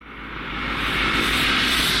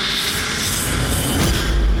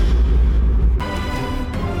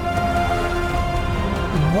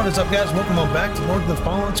What is up, guys? Welcome on back to Lord of the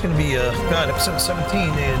Fallen. It's going to be, episode 17,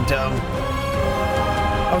 and,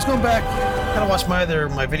 I was going back, kind of watched my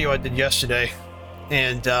video I did yesterday,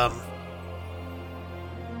 and, it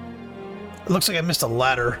looks like I missed a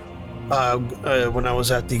ladder, when I was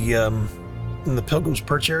at the, in the Pilgrim's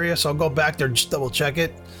Perch area, so I'll go back there and just double check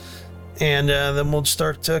it, and, then we'll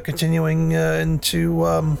start, continuing,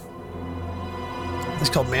 into, it's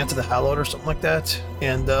called Man to the Hallowed or something like that,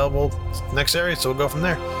 and we'll next area, so we'll go from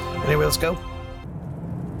there. Anyway, let's go.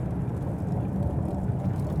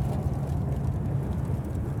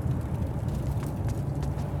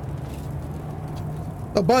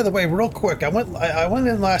 Oh, by the way, real quick, I went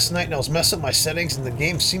in last night and I was messing with my settings, and the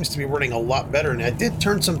game seems to be running a lot better. And I did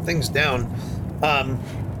turn some things down.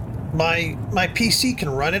 My PC can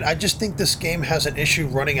run it. I just think this game has an issue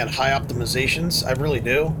running at high optimizations. I really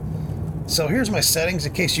do. So here's my settings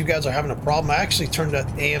in case you guys are having a problem. I actually turned the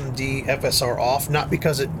AMD FSR off, not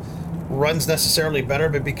because it runs necessarily better,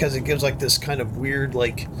 but because it gives like this kind of weird,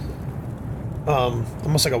 like,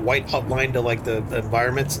 almost like a white outline to like the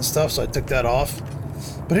environments and stuff, so I took that off.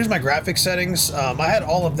 But here's my graphics settings. I had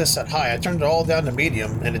all of this at high. I turned it all down to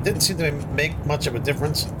medium, and it didn't seem to make much of a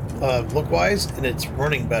difference look-wise, and it's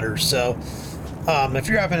running better. So if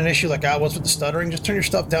you're having an issue like I was with the stuttering, just turn your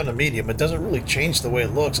stuff down to medium. It doesn't really change the way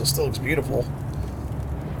it looks. It still looks beautiful.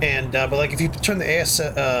 And but like if you turn the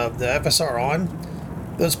FSR on,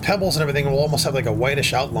 those pebbles and everything will almost have like a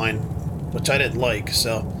whitish outline, which I didn't like.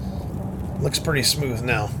 So it looks pretty smooth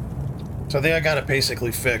now. So I think I got it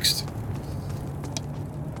basically fixed.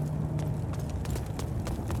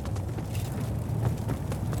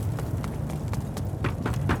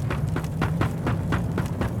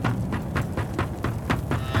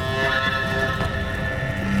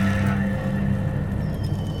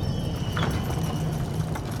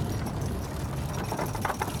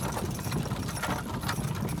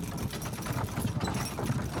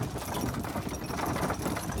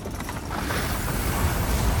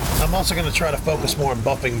 I'm also going to try to focus more on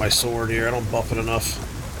buffing my sword here. I don't buff it enough.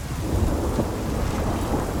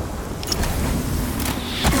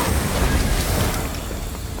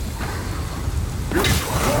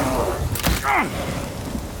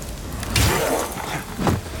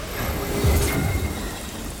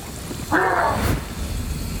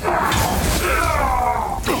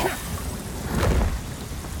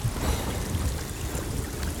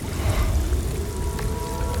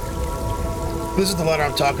 This is the ladder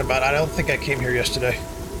I'm talking about. I don't think I came here yesterday.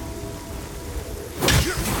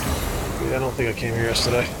 Yeah, I don't think I came here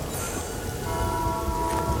yesterday.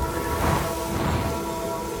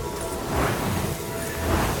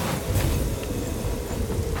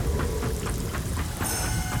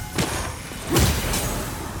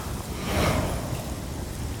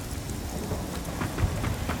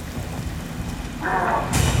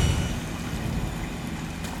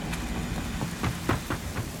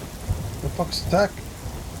 Attack.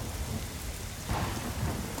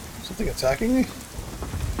 Something attacking me?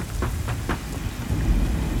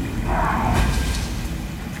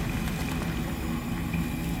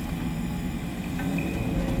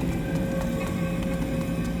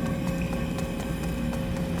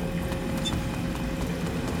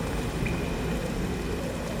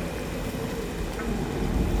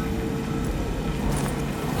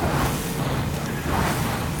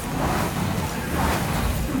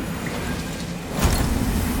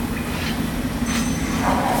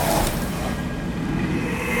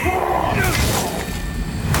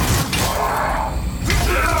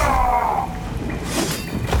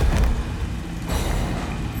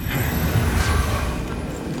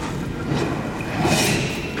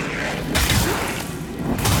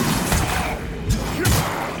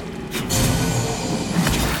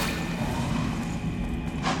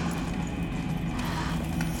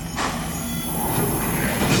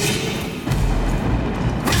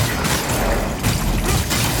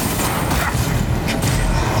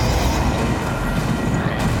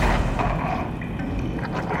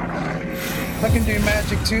 I can do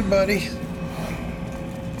magic too, buddy.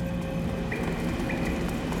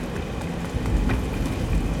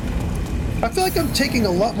 I feel like I'm taking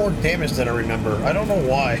a lot more damage than I remember. I don't know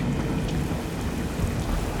why.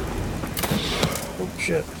 Oh,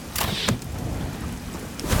 shit.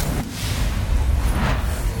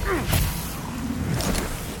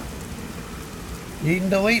 Eat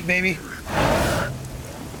and delete, baby.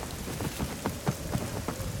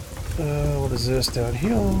 What is this down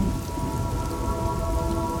here?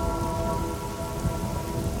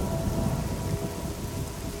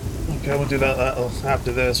 Okay, we'll do that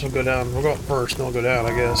after this. We'll go down. We'll go up first, then we'll go down,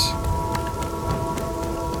 I guess.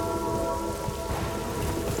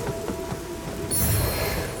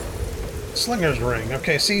 Slinger's ring.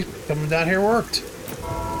 Okay, see, coming down here worked.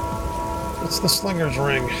 It's the Slinger's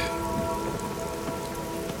ring.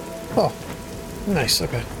 Oh, nice,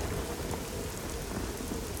 okay.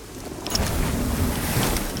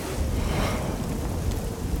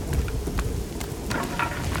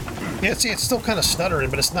 Yeah, see, it's still kind of stuttering,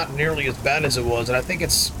 but it's not nearly as bad as it was, and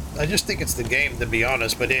I just think it's the game, to be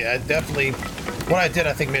honest, but I definitely, what I did,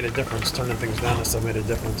 I think made a difference. Turning things down and stuff made a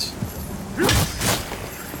difference.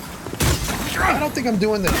 I don't think I'm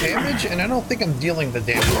doing the damage, and I don't think I'm dealing the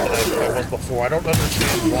damage that I was before. I don't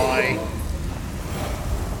understand why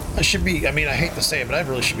I should be, I mean, I hate to say it, but I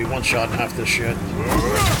really should be one-shotting half this shit.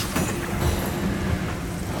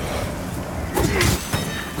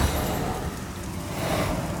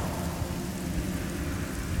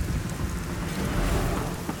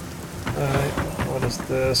 What is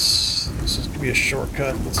this? This is going to be a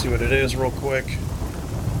shortcut. Let's see what it is real quick.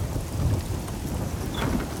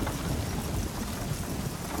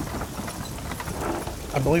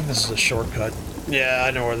 I believe this is a shortcut. Yeah,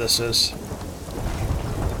 I know where this is.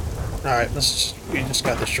 Alright, we just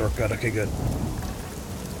got the shortcut. Okay, good.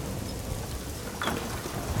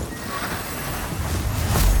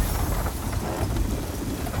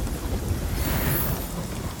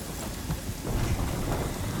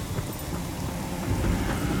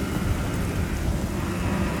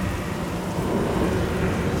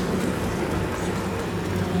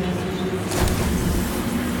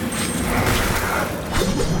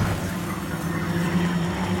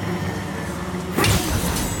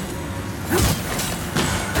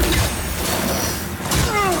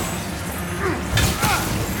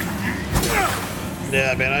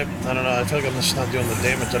 Yeah, man, I don't know. I feel like I'm just not doing the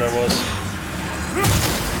damage that I was.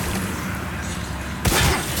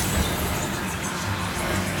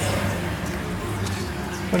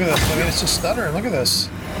 Look at this. I mean, it's just stuttering. Look at this.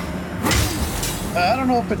 I don't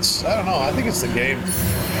know if it's... I don't know. I think it's the game.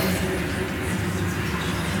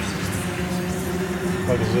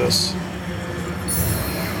 What is this?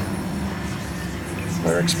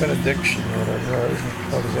 Cleric's Benediction or whatever.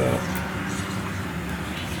 What is that?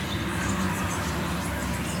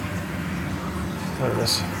 What is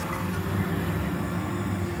this?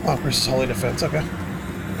 Oh, versus Holy Defense, okay.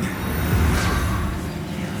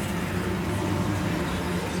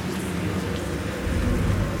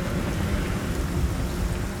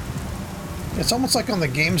 It's almost like on the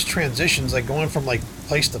game's transitions, like going from like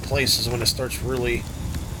place to place is when it starts really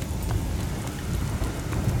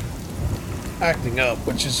acting up,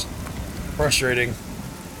 which is frustrating.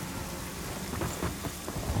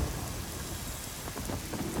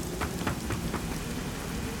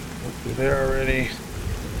 There already. I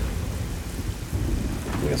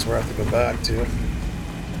think that's where I have to go back to.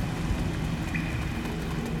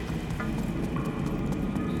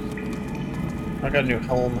 I got a new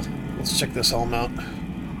helm. Let's check this helm out.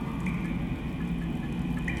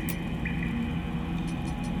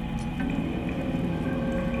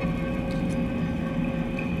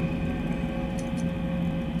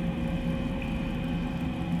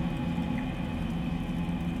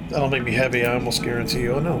 That'll make me heavy, I almost guarantee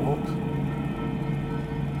you. Oh no, it won't.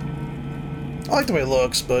 I like the way it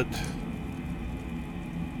looks, but...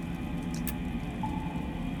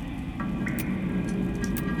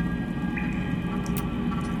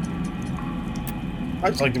 I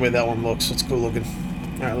just like the way that one looks. It's cool looking.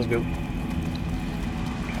 Alright, let's go.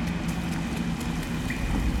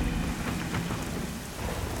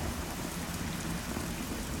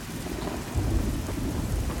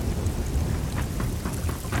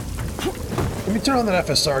 Let me turn on that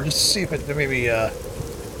FSR just to see if it maybe, let's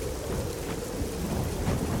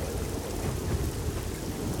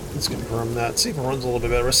confirm that. See if it runs a little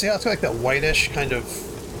bit better. See how it's got like that whitish kind of,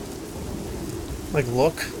 like,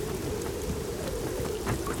 look?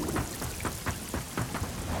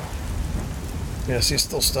 Yeah, see, it's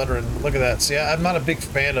still stuttering. Look at that. See, I'm not a big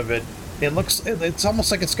fan of it. It looks, it's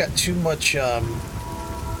almost like it's got too much,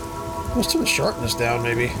 almost too much sharpness down,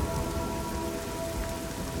 maybe.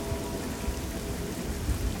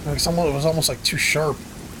 Like it was almost like too sharp.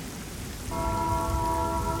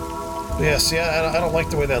 But yeah, see, I don't like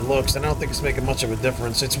the way that looks, and I don't think it's making much of a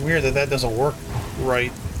difference. It's weird that that doesn't work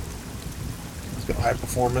right. Let's go high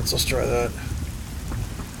performance. Let's try that.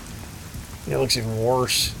 Yeah, it looks even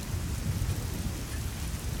worse.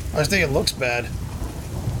 I just think it looks bad.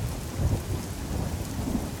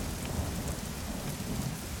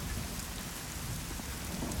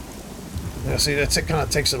 Yeah, see, that's it. Kind of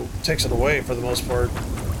takes it away for the most part.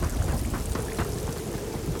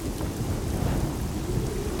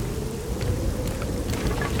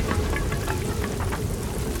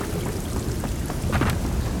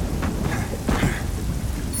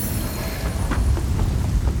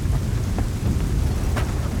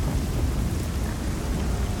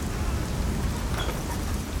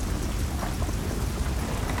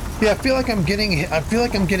 Yeah, I feel like I'm getting hit. I feel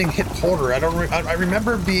like I'm getting hit harder. I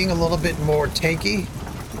remember being a little bit more tanky.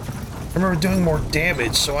 I remember doing more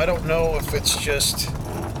damage, so I don't know if it's just...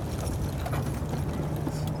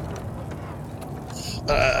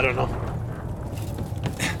 I don't know.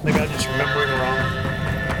 Maybe I'm just remembering wrong.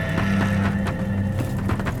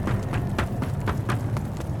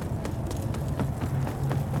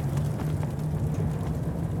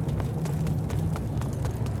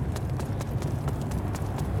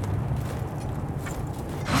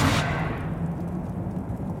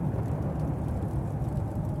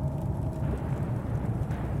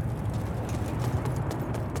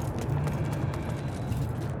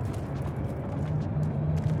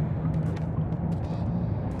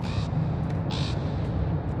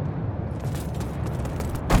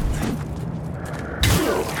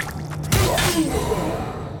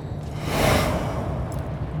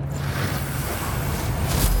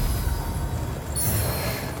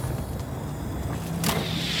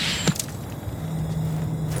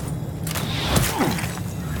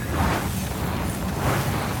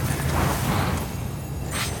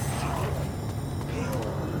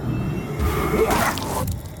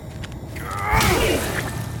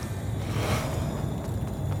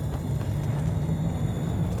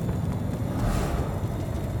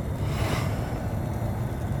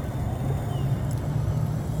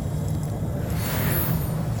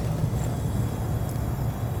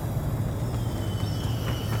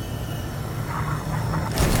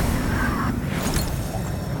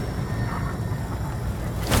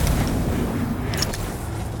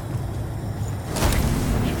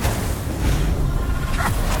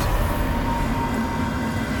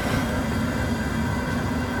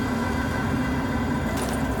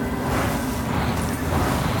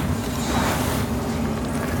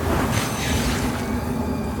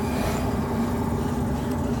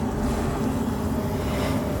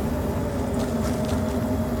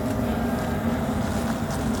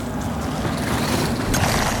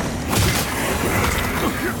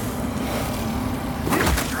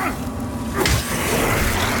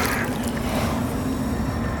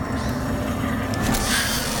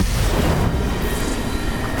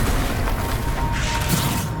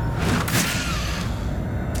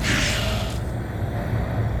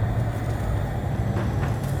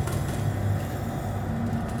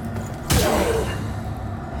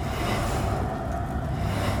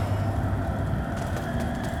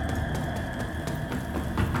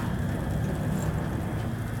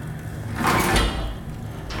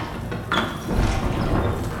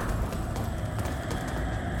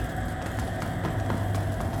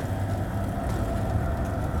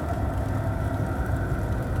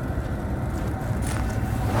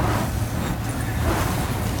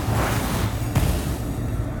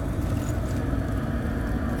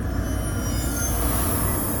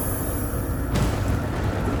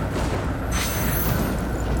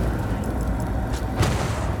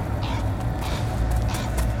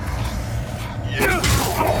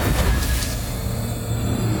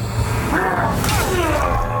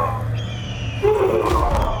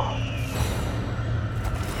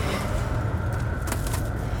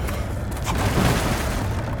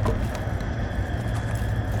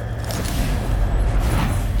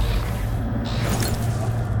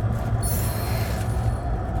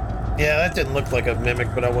 Yeah, that didn't look like a mimic,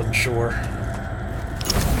 but I wasn't sure.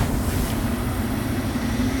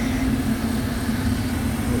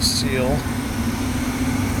 A seal.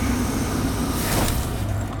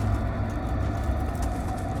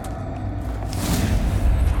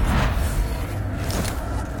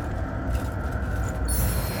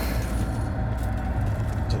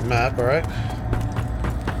 It's a map, all right.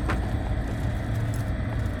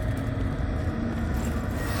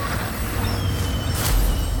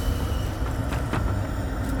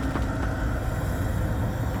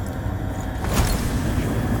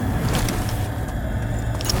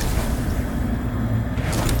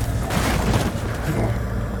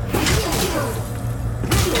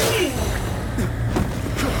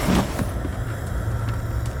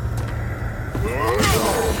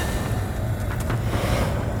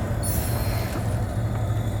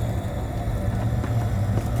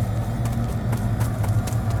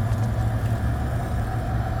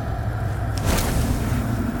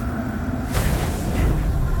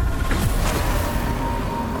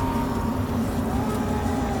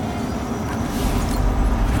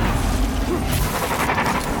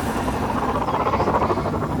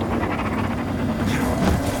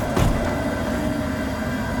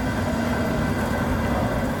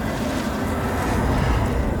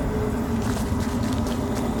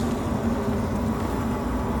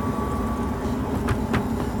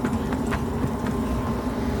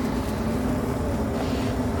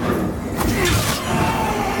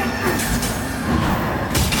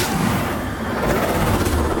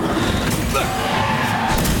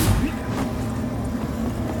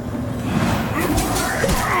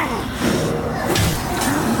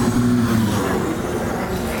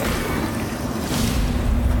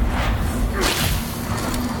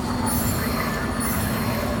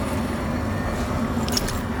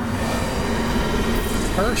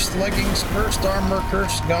 Cursed leggings, cursed armor,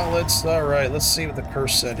 cursed gauntlets. Alright, let's see what the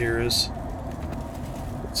curse set here is.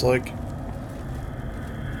 It's like...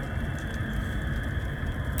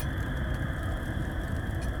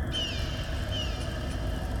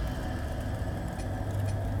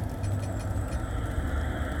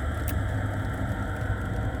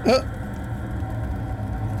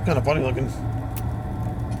 kind of funny looking.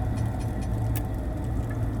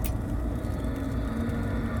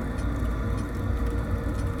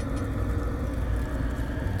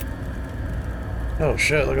 Oh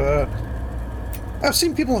shit, look at that. I've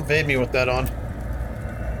seen people invade me with that on.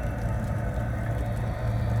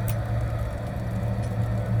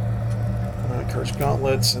 Cursed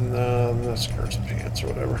gauntlets and that's cursed pants or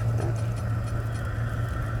whatever.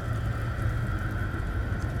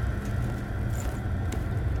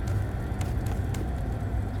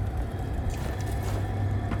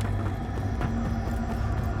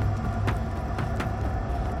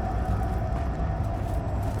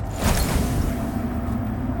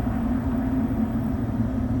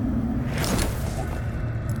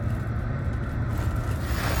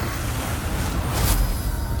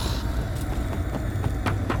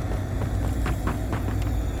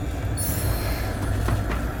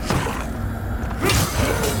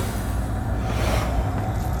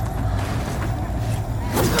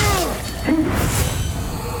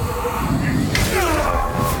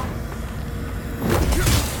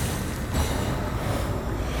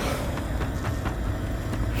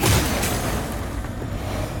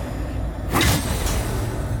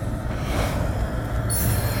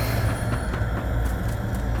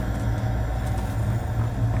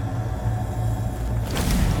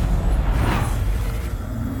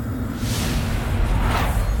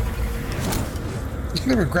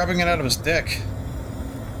 They were grabbing it out of his dick.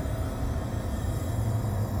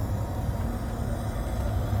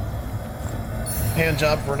 Hand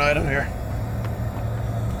job for an item here.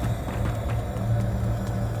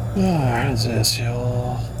 What is this,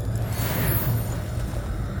 y'all?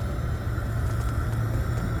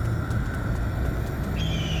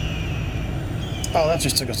 Oh, that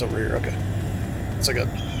just took us over here. Okay. It's like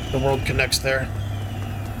the world connects there.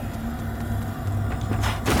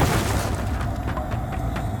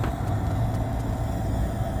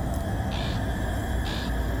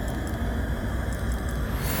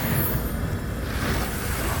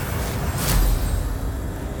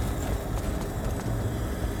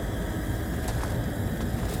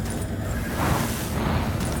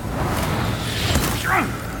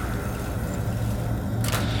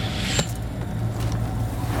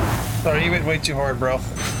 Oh, you went way too hard, bro.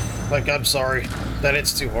 Like, I'm sorry. That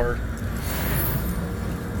hits too hard.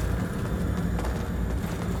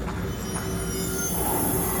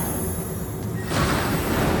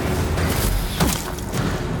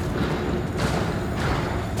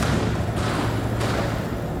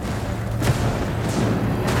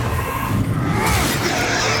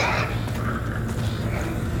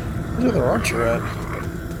 Where's the other archer at?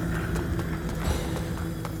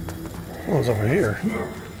 Oh, it's over here.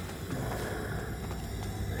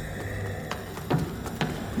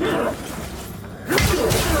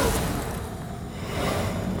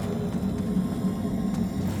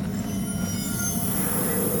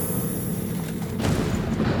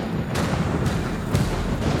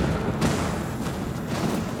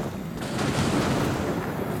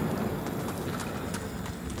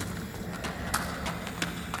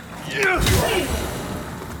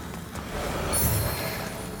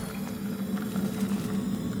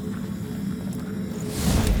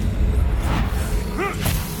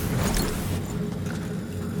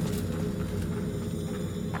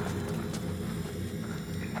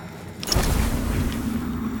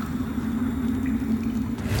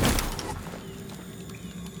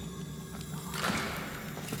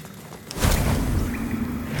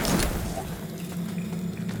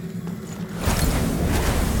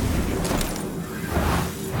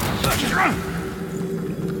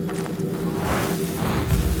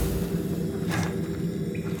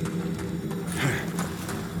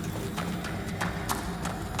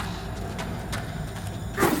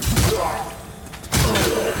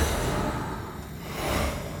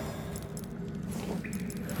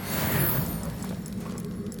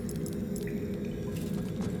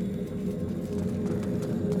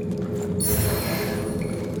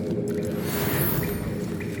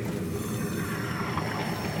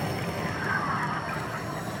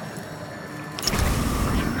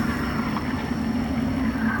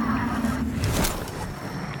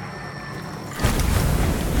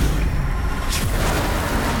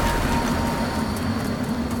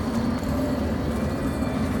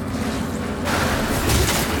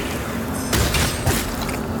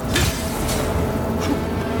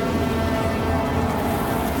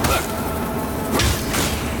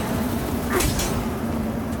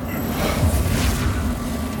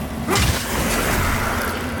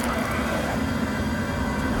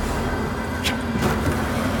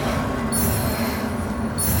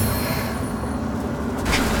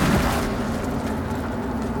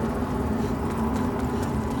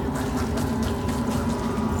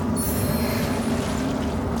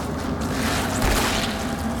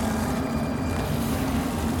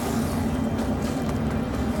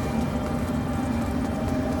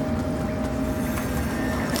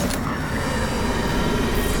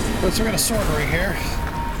 So we got a sword ring here.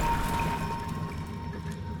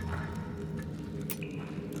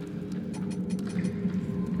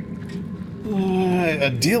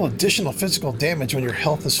 Deal additional physical damage when your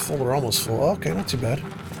health is full or almost full. Okay, not too bad.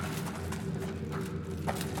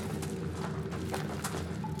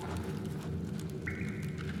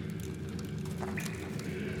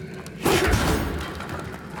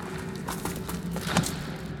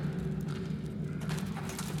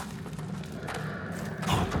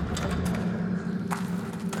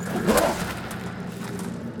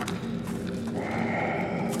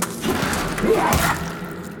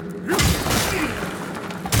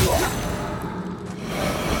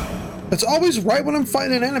 It's always right when I'm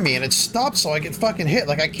fighting an enemy, and it stops so I get fucking hit.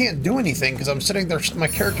 Like, I can't do anything because I'm sitting there, my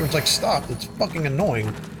character's like stopped. It's fucking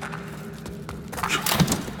annoying.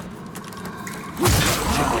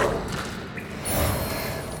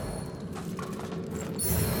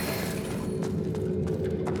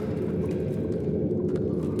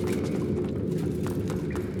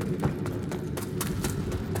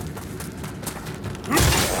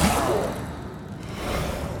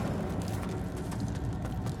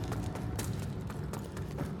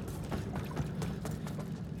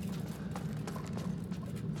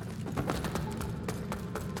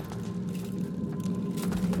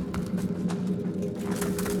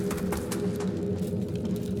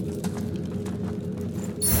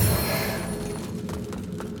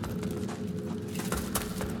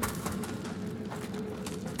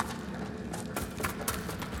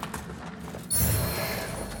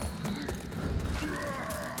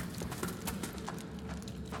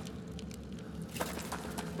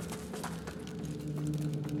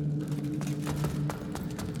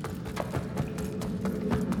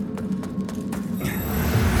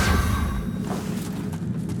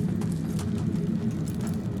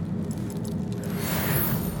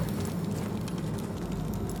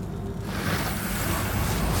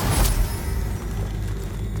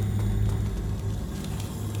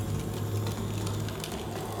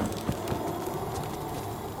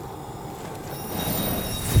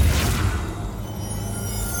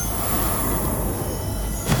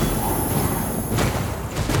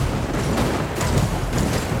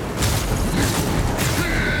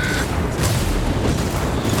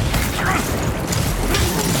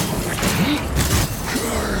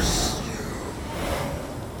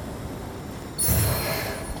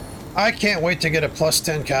 I can't wait to get a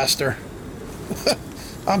 +10 caster.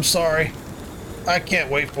 I'm sorry. I can't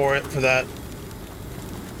wait for that.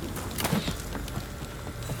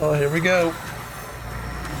 Oh, here we go.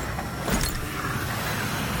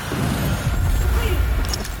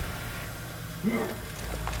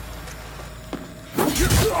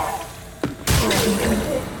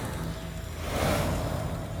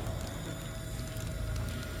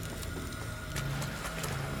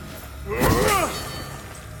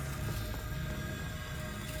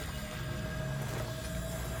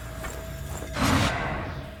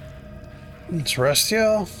 Let's rest,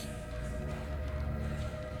 y'all.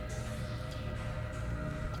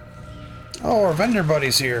 Oh, our vendor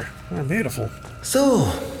buddy's here. Oh, beautiful. So,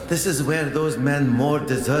 this is where those men more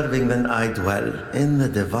deserving than I dwell, in the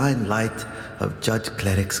divine light of Judge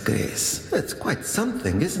Cleric's grace. It's quite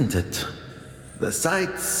something, isn't it? The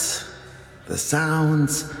sights, the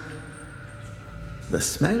sounds, the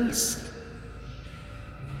smells.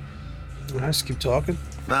 Nice, keep talking.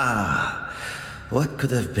 Ah, what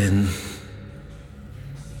could have been?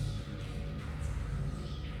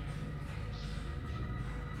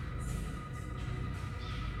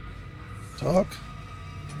 Talk.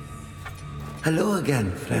 Hello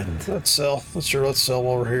again, friend. Let's sell. Let's sell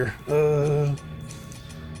while we're here.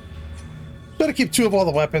 Better keep 2 of all the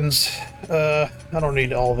weapons. I don't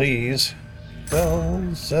need all these.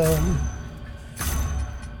 Sell.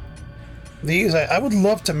 These, I would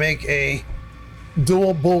love to make a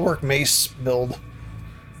dual bulwark mace build.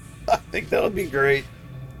 I think that would be great.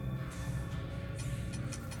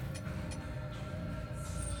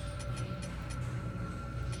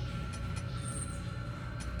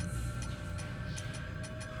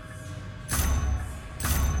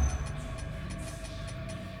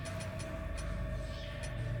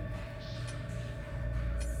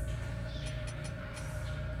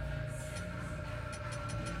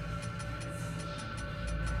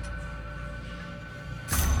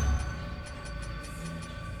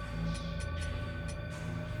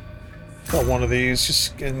 Got one of these,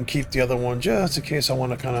 just and keep the other one just in case I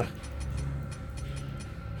want to kind of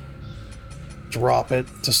drop it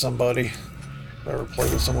to somebody if I ever play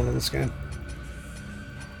with someone in this game.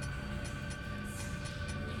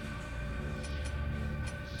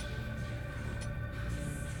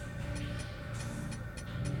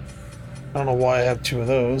 I don't know why I have 2 of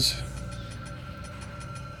those.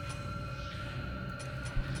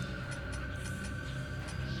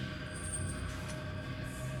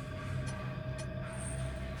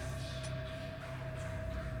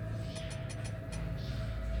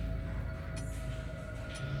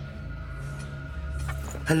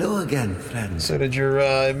 Hello again, friend. So did your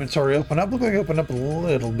inventory open up? Looked like it opened up a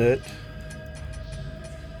little bit.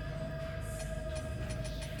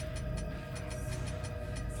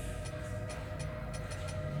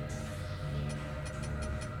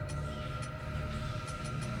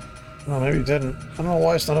 Oh, maybe it didn't. I don't know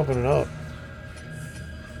why it's not opening up.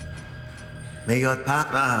 May your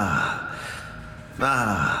path.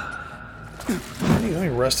 Let me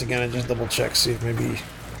rest again and just double check, see if maybe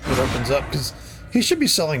it opens up, because he should be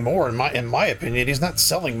selling more in my opinion. He's not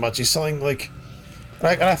selling much. He's selling like,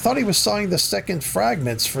 I thought he was selling the second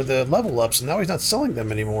fragments for the level ups, and now he's not selling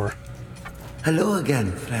them anymore. Hello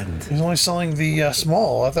again, friend. He's only selling the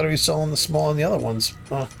small. I thought he was selling the small and the other ones.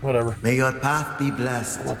 Oh, whatever. May your path be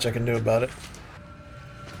blessed. Not much I can do about it.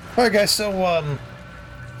 All right, guys. So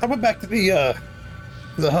I went back to the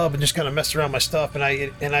hub and just kind of messed around my stuff, and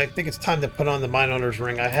I think it's time to put on the Mine Owner's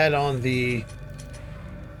Ring. I had on the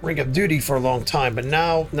Ring of Duty for a long time, but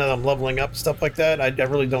now that I'm leveling up and stuff like that, I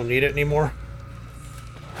really don't need it anymore.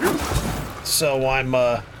 So I'm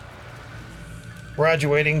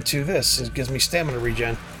graduating to this. It gives me stamina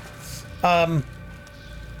regen. I'm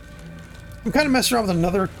kind of messing around with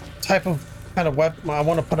another type of kind of weapon. I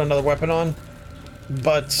want to put another weapon on,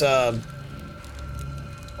 but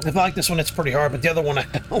if I like this one, it's pretty hard, but the other one I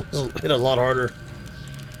hit a lot harder.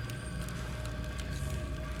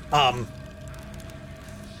 But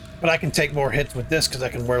I can take more hits with this because I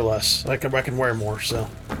can wear less. I can wear more, so.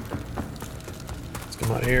 Let's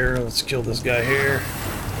come out here. Let's kill this guy here.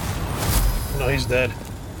 No, he's dead.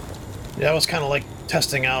 Yeah, I was kind of like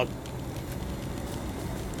testing out.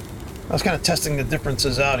 I was kind of testing the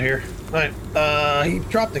differences out here. Alright, he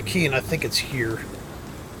dropped the key and I think it's here.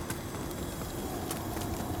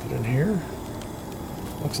 Is it in here?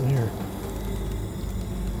 What's in here?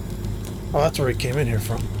 Oh, that's where he came in here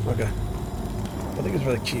from. Okay. I think it's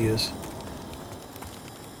where the key is.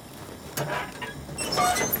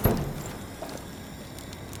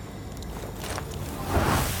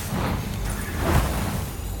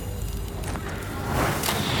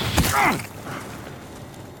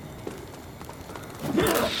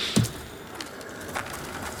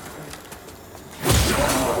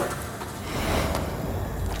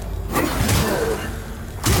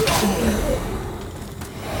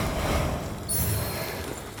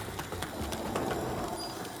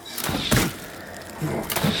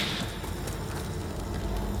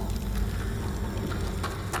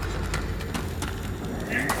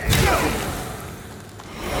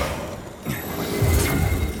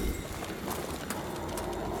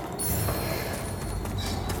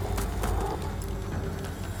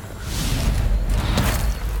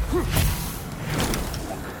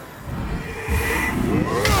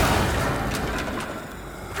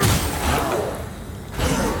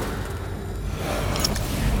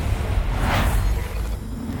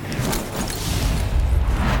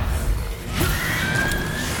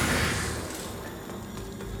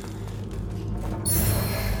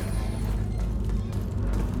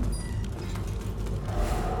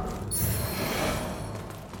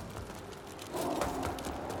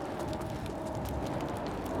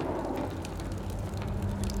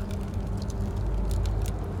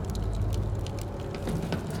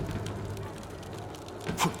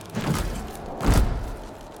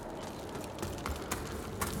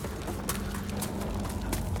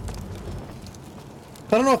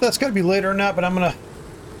 I don't know if that's gonna be later or not, but I'm gonna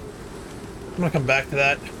come back to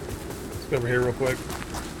that. Let's go over here real quick.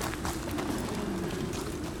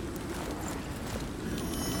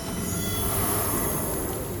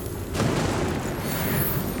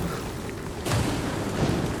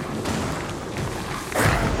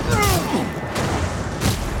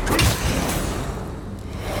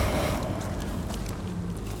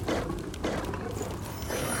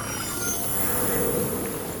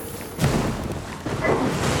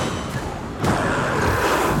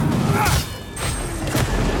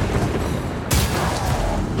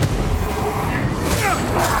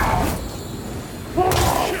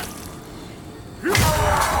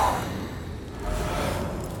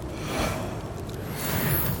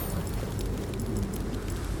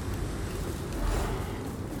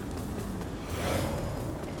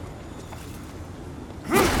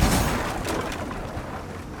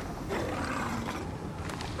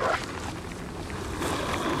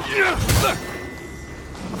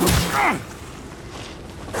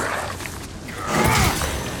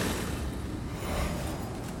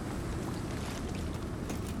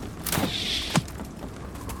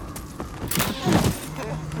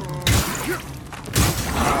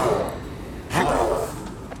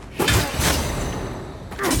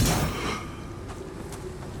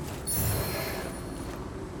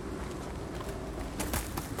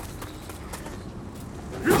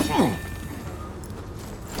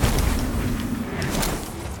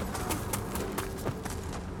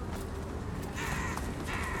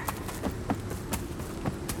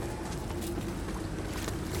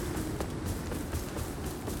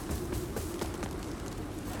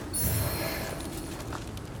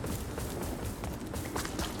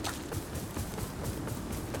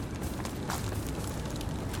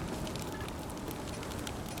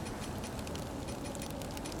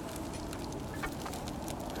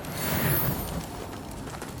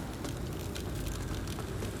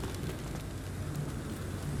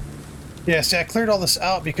 Yeah, see, I cleared all this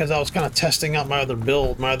out because I was kind of testing out my other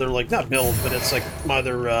build, my other, like, not build, but it's like my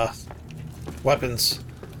other, weapons.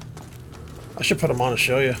 I should put them on to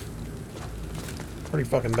show you. Pretty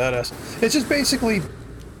fucking badass. It's just basically,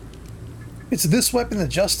 it's this weapon, the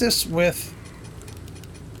Justice, with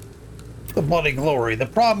the Bloody Glory. The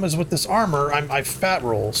problem is with this armor, I fat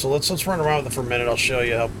roll, so let's run around with it for a minute. I'll show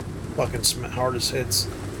you how fucking hard this hits.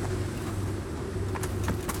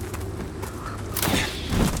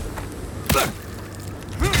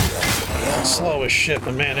 Slow as shit,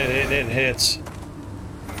 but man, it hits.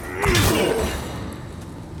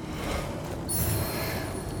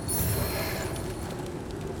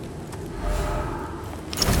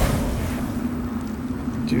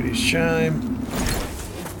 Duty's chime.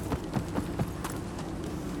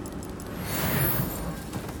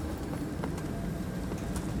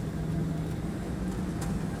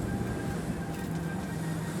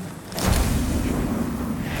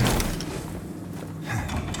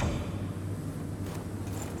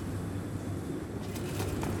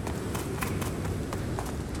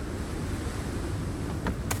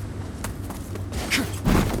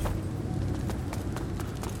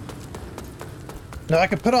 Now I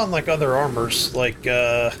could put on like other armors, like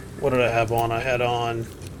what did I have on? I had on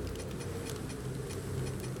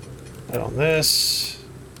this.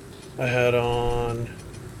 I had on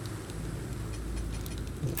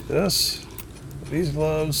this. These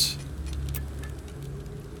gloves.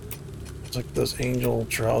 It's like those angel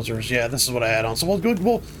trousers. Yeah, this is what I had on. So we'll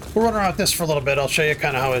run around with this for a little bit. I'll show you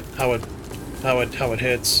kind of how it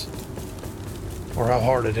hits, or how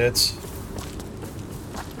hard it hits.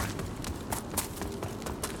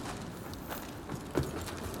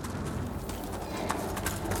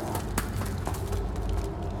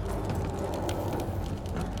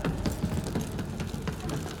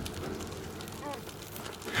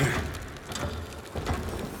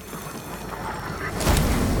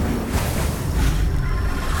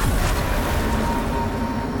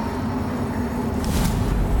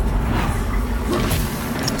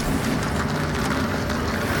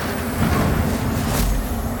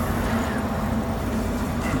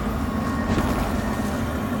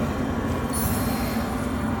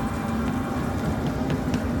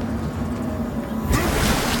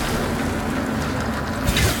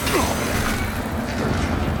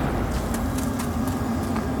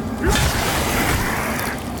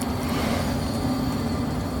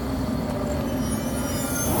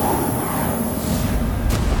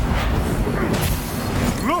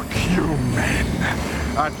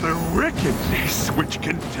 At the wickedness which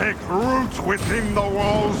can take root within the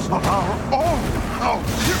walls of our own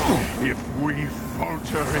house. If we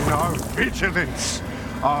falter in our vigilance,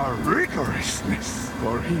 our rigorousness,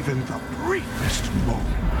 or even the briefest moment,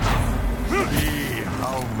 see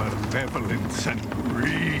how malevolence and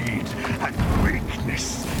greed and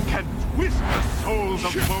weakness can twist the souls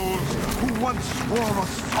of those who once swore a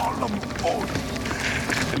solemn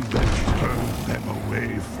oath, and then turn them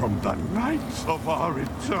away from the light of our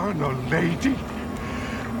eternal Lady,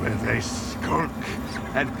 where they skulk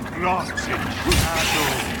and plot in shadow,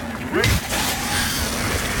 great.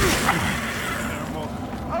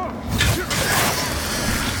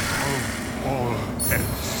 Of all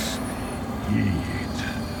else, heed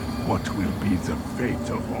what will be the fate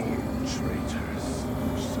of all traitors who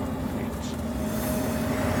submit.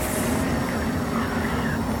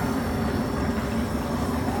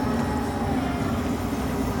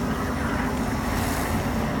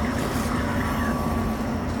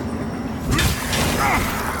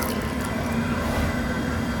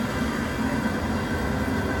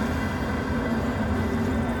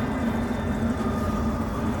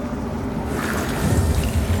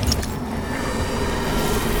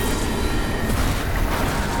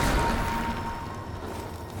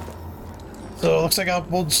 looks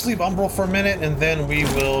like we'll just leave Umbral for a minute, and then we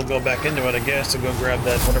will go back into it, I guess, to go grab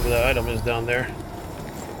that, whatever that item is down there.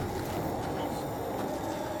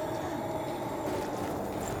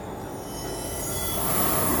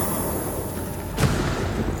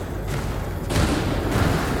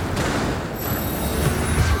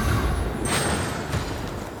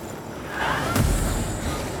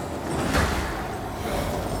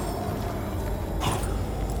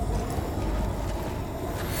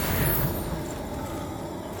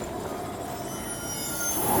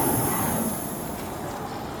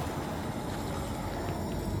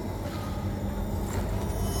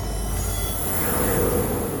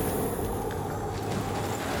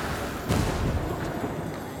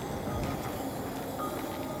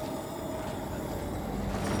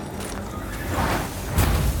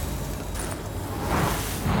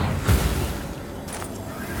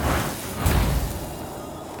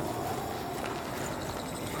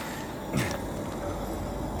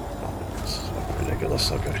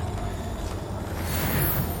 Ridiculous, okay.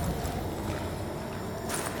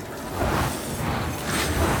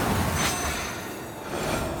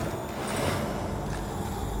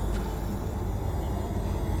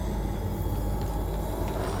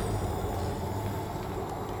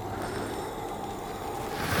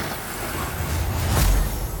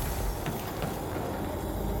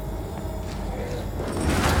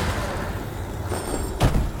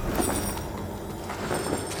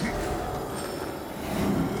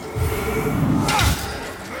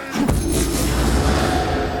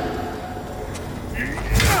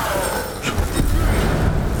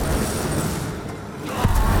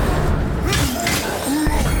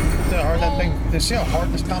 See how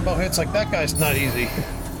hard this combo hits? Like, that guy's not easy.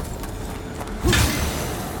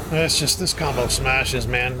 It's just, this combo smashes,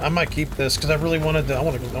 man. I might keep this because I really wanted to. I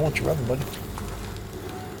want your weapon, buddy.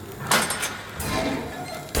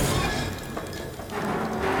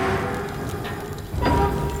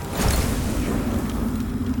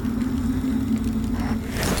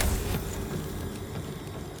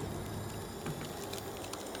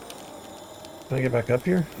 Can I get back up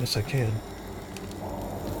here? Yes, I can.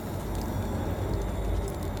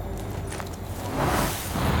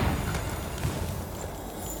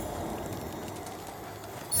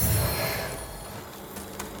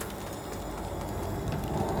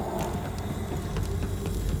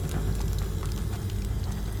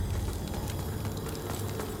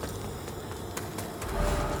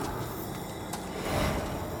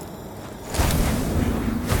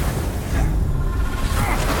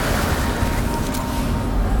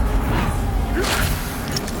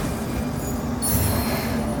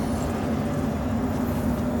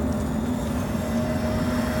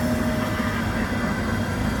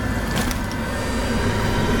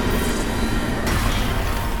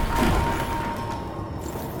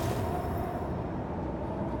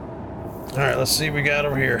 Alright, let's see what we got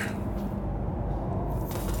over here.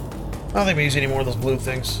 I don't think we use any more of those blue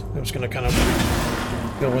things. I'm just going to kind of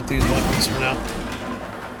go with these weapons for now.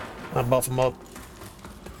 Not buff them up.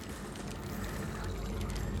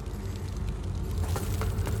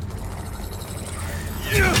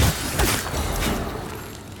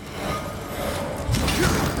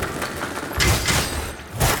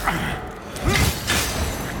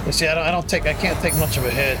 You see, I can't take much of a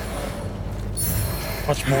hit.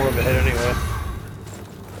 Much more of a hit anyway.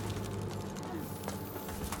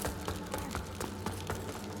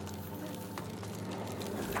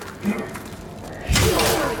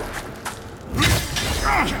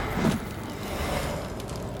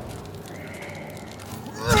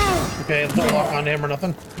 Okay, don't lock on him or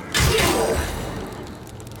nothing.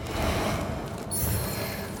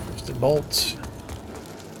 Just the bolts.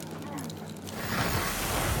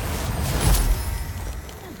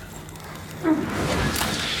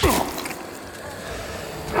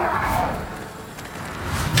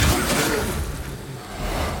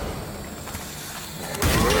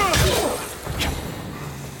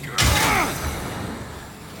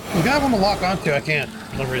 The guy I want to lock onto, I can't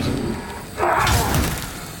for some reason.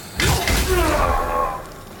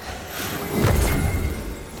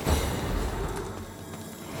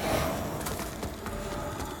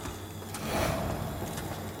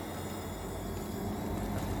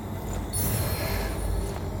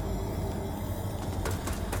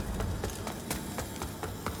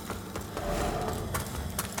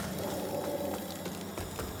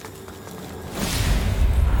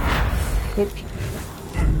 Oops.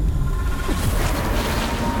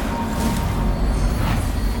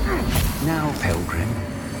 Now, Pilgrim,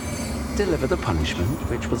 deliver the punishment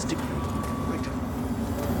which was decreed.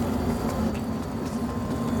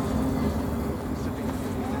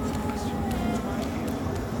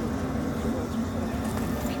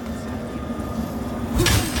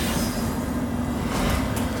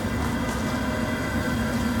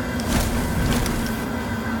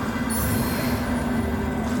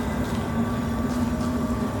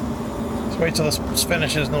 wait till this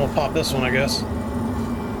finishes and then we'll pop this one, I guess.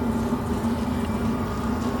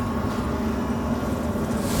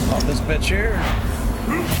 Pop this bitch here.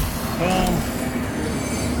 Boom.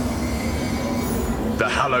 The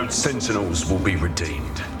hallowed sentinels will be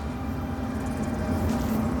redeemed.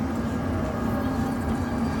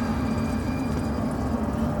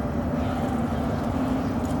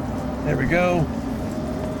 There we go.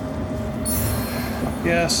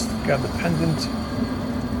 Yes, got the pendant.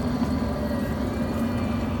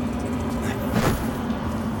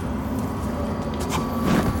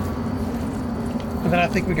 And then I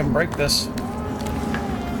think we can break this.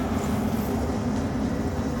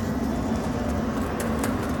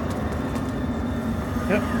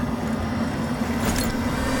 Yep.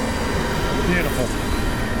 Beautiful.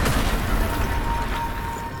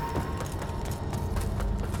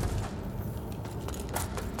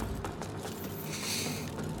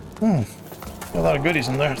 A lot of goodies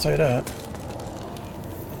in there, I'll tell you that.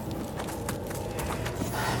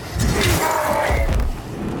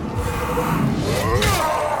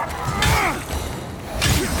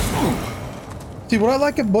 See, what I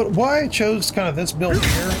like about why I chose kind of this build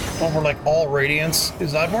here over like all radiance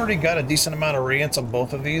is I've already got a decent amount of radiance on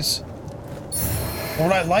both of these.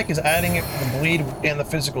 What I like is adding it the bleed and the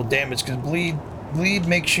physical damage, because bleed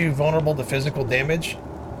makes you vulnerable to physical damage.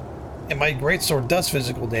 And my greatsword does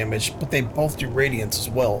physical damage, but they both do radiance as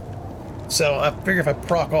well. So I figure if I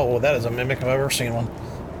proc all, well, that is a mimic if I've ever seen one.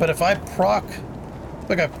 But if I proc,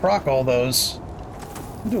 like I proc all those,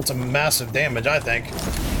 I'm doing some massive damage, I think.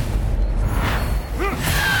 If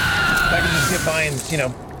I can just get by and, you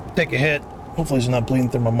know, take a hit. Hopefully it's not bleeding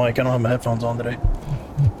through my mic. I don't have my headphones on today.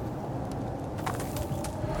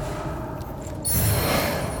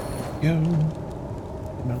 Go.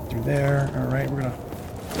 Melt through there. Alright, we're gonna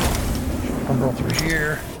roll through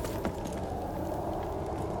here.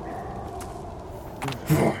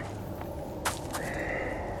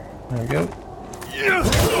 There we go.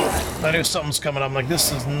 I knew something's coming. I'm like,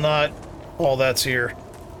 this is not all that's here.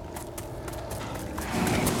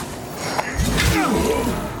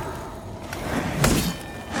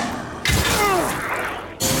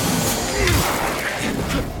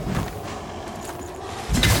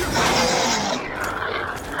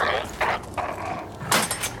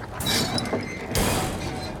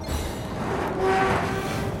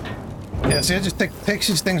 See, it just takes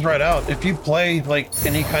these things right out. If you play, like,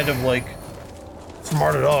 any kind of, like,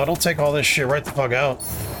 smart at all, it'll take all this shit right the fuck out.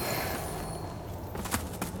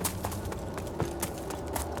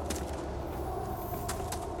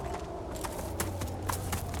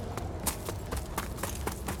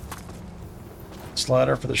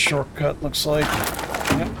 Slider for the shortcut, looks like.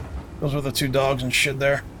 Yep. Those were the two dogs and shit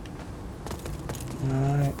there.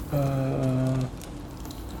 Alright,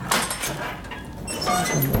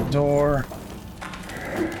 open the door.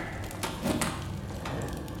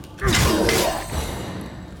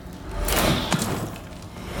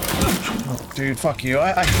 Oh, dude, fuck you.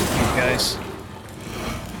 I hate you guys.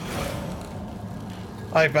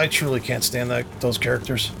 I truly can't stand those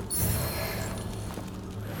characters.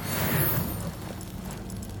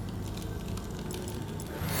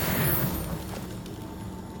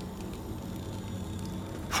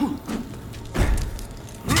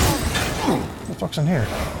 What the fuck's in here?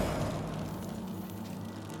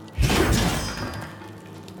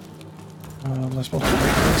 Was I supposed to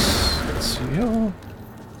break this? Let's see. Oh.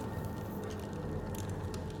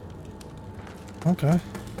 Okay.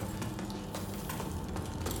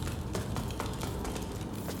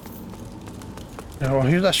 Oh,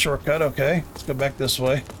 here's that shortcut. Okay, let's go back this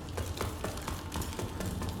way.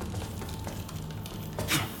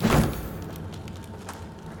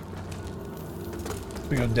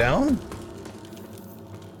 We go down?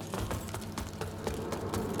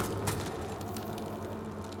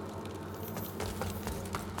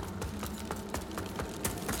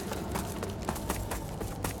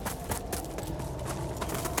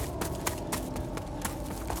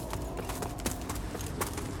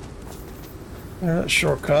 There's that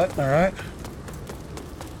shortcut, all right.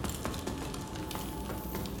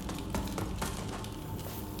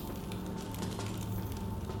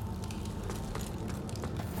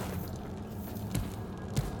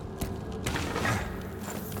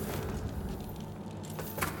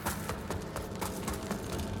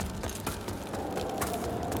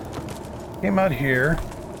 Came out here,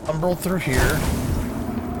 umbral through here.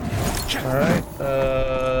 All right,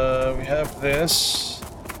 we have this.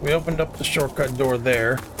 We opened up the shortcut door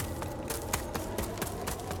there.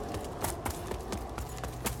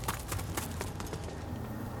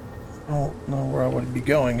 I don't know where I would be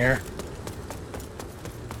going here.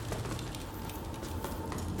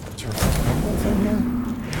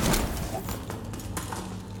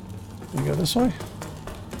 this way?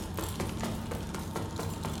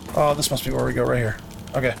 Oh, this must be where we go right here.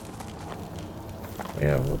 Okay.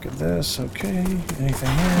 Yeah, look at this. Okay. Anything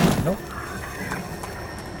here? Nope.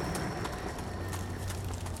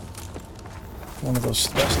 One of those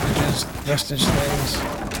vestige things.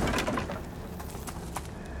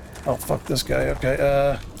 Oh, fuck this guy.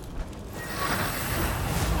 Okay,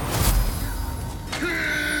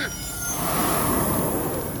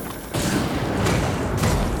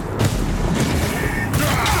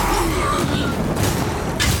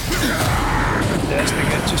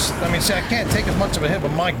 I mean, see, I can't take as much of a hit,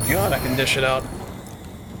 but my god, I can dish it out.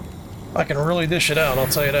 I can really dish it out, I'll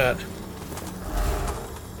tell you that.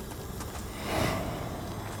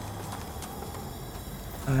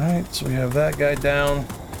 Alright, so we have that guy down.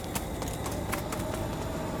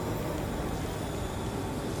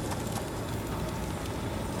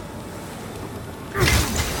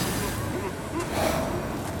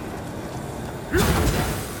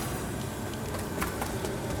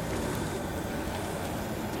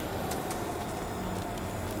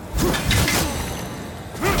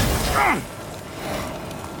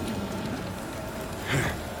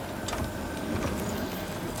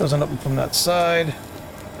 Doesn't open from that side.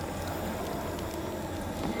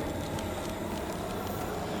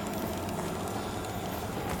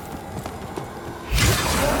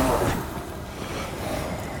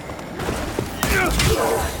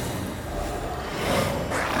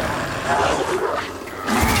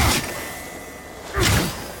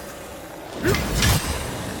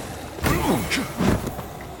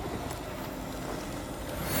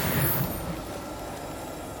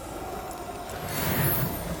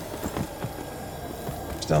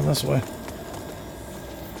 Down this way.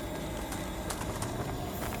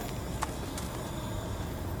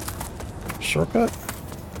 Shortcut?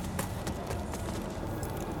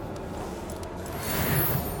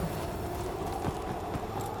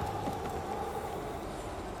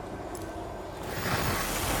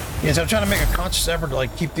 Yes, I'm trying to make a conscious effort to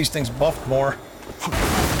like keep these things buffed more.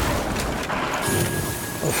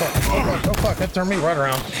 Oh fuck, oh fuck, oh fuck, that turned me right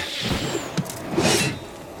around.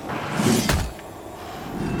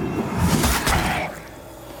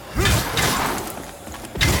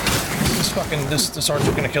 This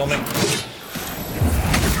archer's gonna kill me.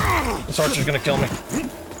 This archer's gonna kill me.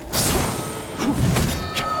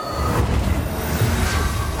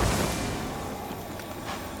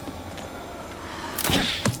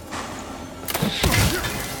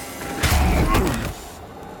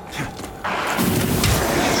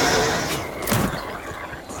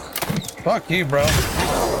 Fuck you, bro.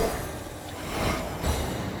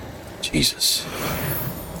 Jesus.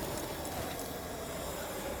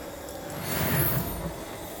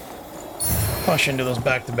 I shouldn't do those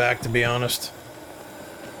back to back, to be honest.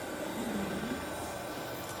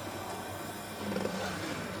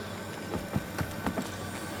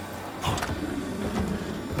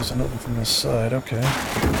 Doesn't open from this side, okay.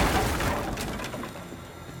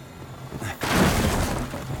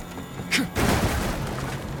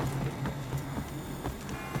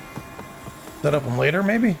 That open later,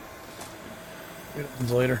 maybe? It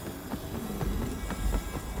opens later.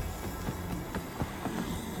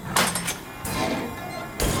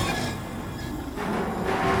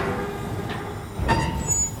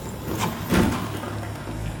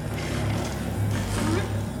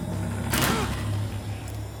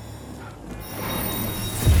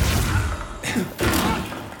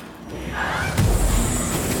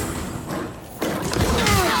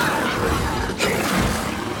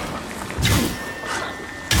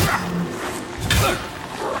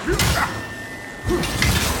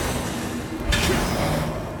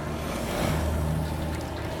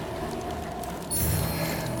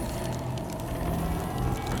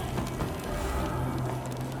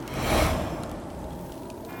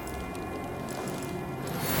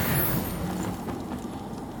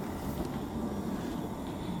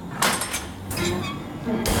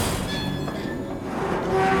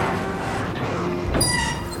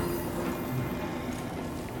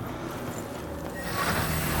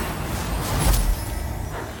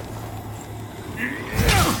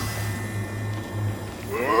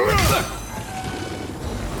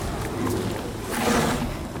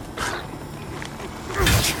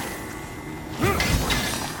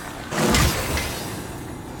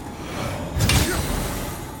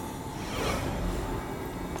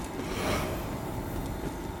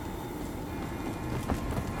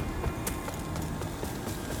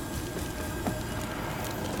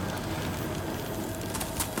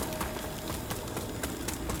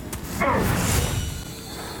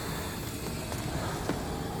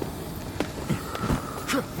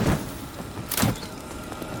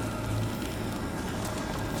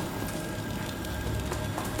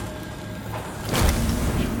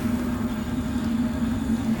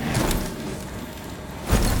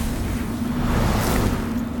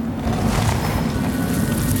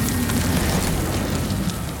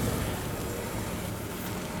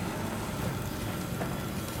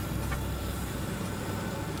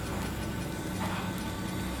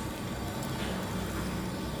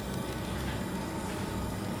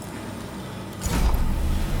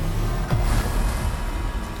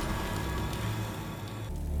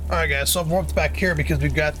 Alright guys, so I've warped back here because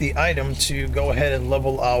we've got the item to go ahead and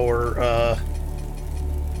level our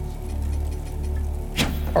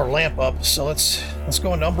lamp up. So let's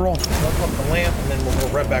go into Umbral, level up the lamp, and then we'll go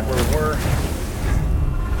right back where we were.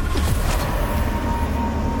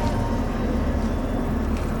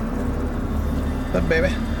 Up, baby.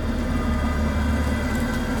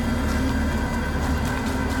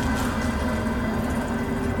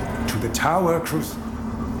 To the tower, Cruz.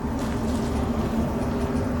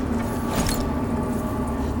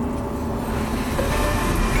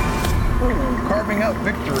 Carving out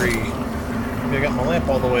victory. I got my lamp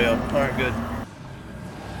all the way up. Alright, good.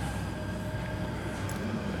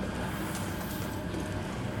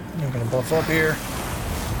 I'm gonna buff up here.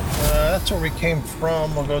 That's where we came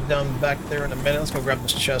from. We'll go down back there in a minute. Let's go grab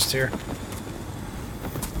this chest here.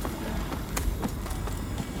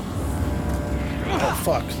 Oh,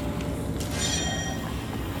 fuck.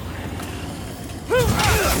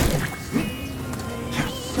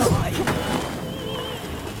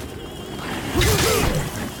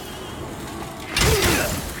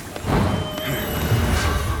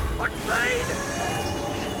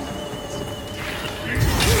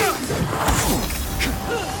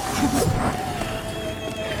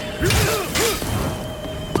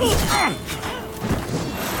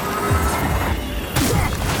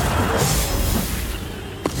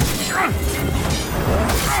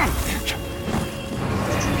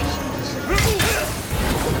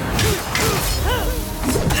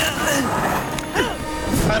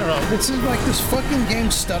 I don't know, this is like this fucking game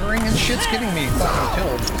stuttering and shit's getting me fucking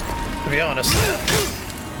killed, to be honest.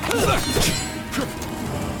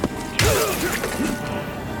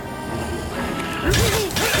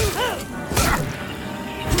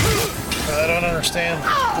 I don't understand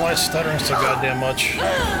why stuttering so goddamn much. I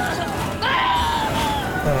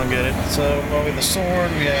don't get it. So, well, we have the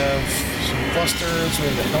sword, we have some clusters, we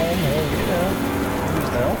have the helm. Oh, yeah. Use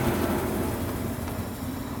the helm.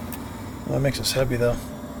 Well, that makes us heavy, though.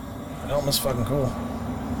 The helm is fucking cool.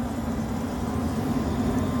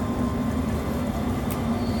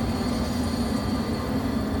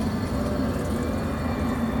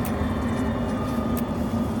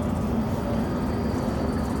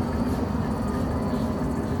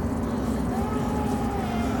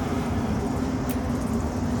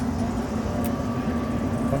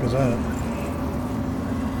 What is that?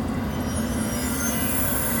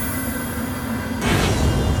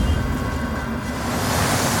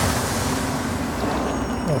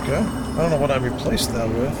 Okay. I don't know what I replaced that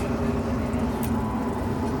with.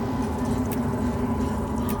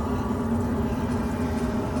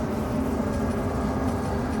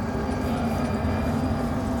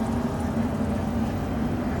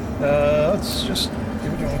 Let's just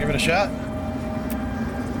give it a shot.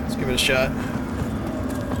 Let's give it a shot.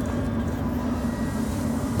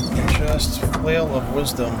 Just Flail of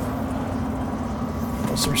Wisdom.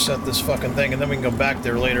 Let's reset this fucking thing, and then we can go back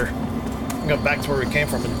there later. We can go back to where we came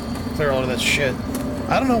from and clear all of that shit.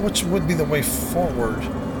 I don't know which would be the way forward.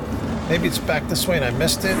 Maybe it's back this way and I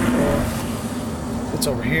missed it, or it's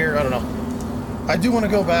over here. I don't know. I do want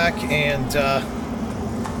to go back and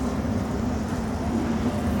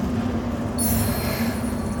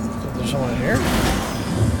there's someone in here?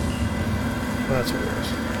 Oh, that's what it is.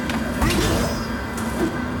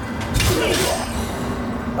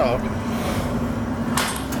 Oh, okay.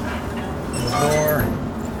 The door.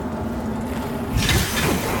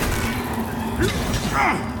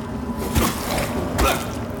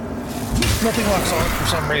 Nothing locks on for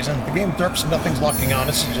some reason. The game derps and nothing's locking on.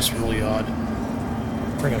 This is just really odd.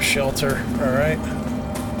 Bring a shelter. Alright.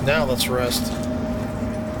 Now let's rest.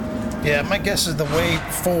 Yeah, my guess is the way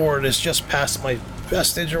forward is just past my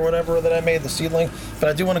vestige or whatever that I made, the seedling. But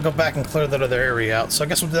I do want to go back and clear that other area out. So I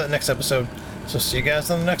guess we'll do that next episode. So see you guys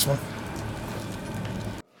in the next one.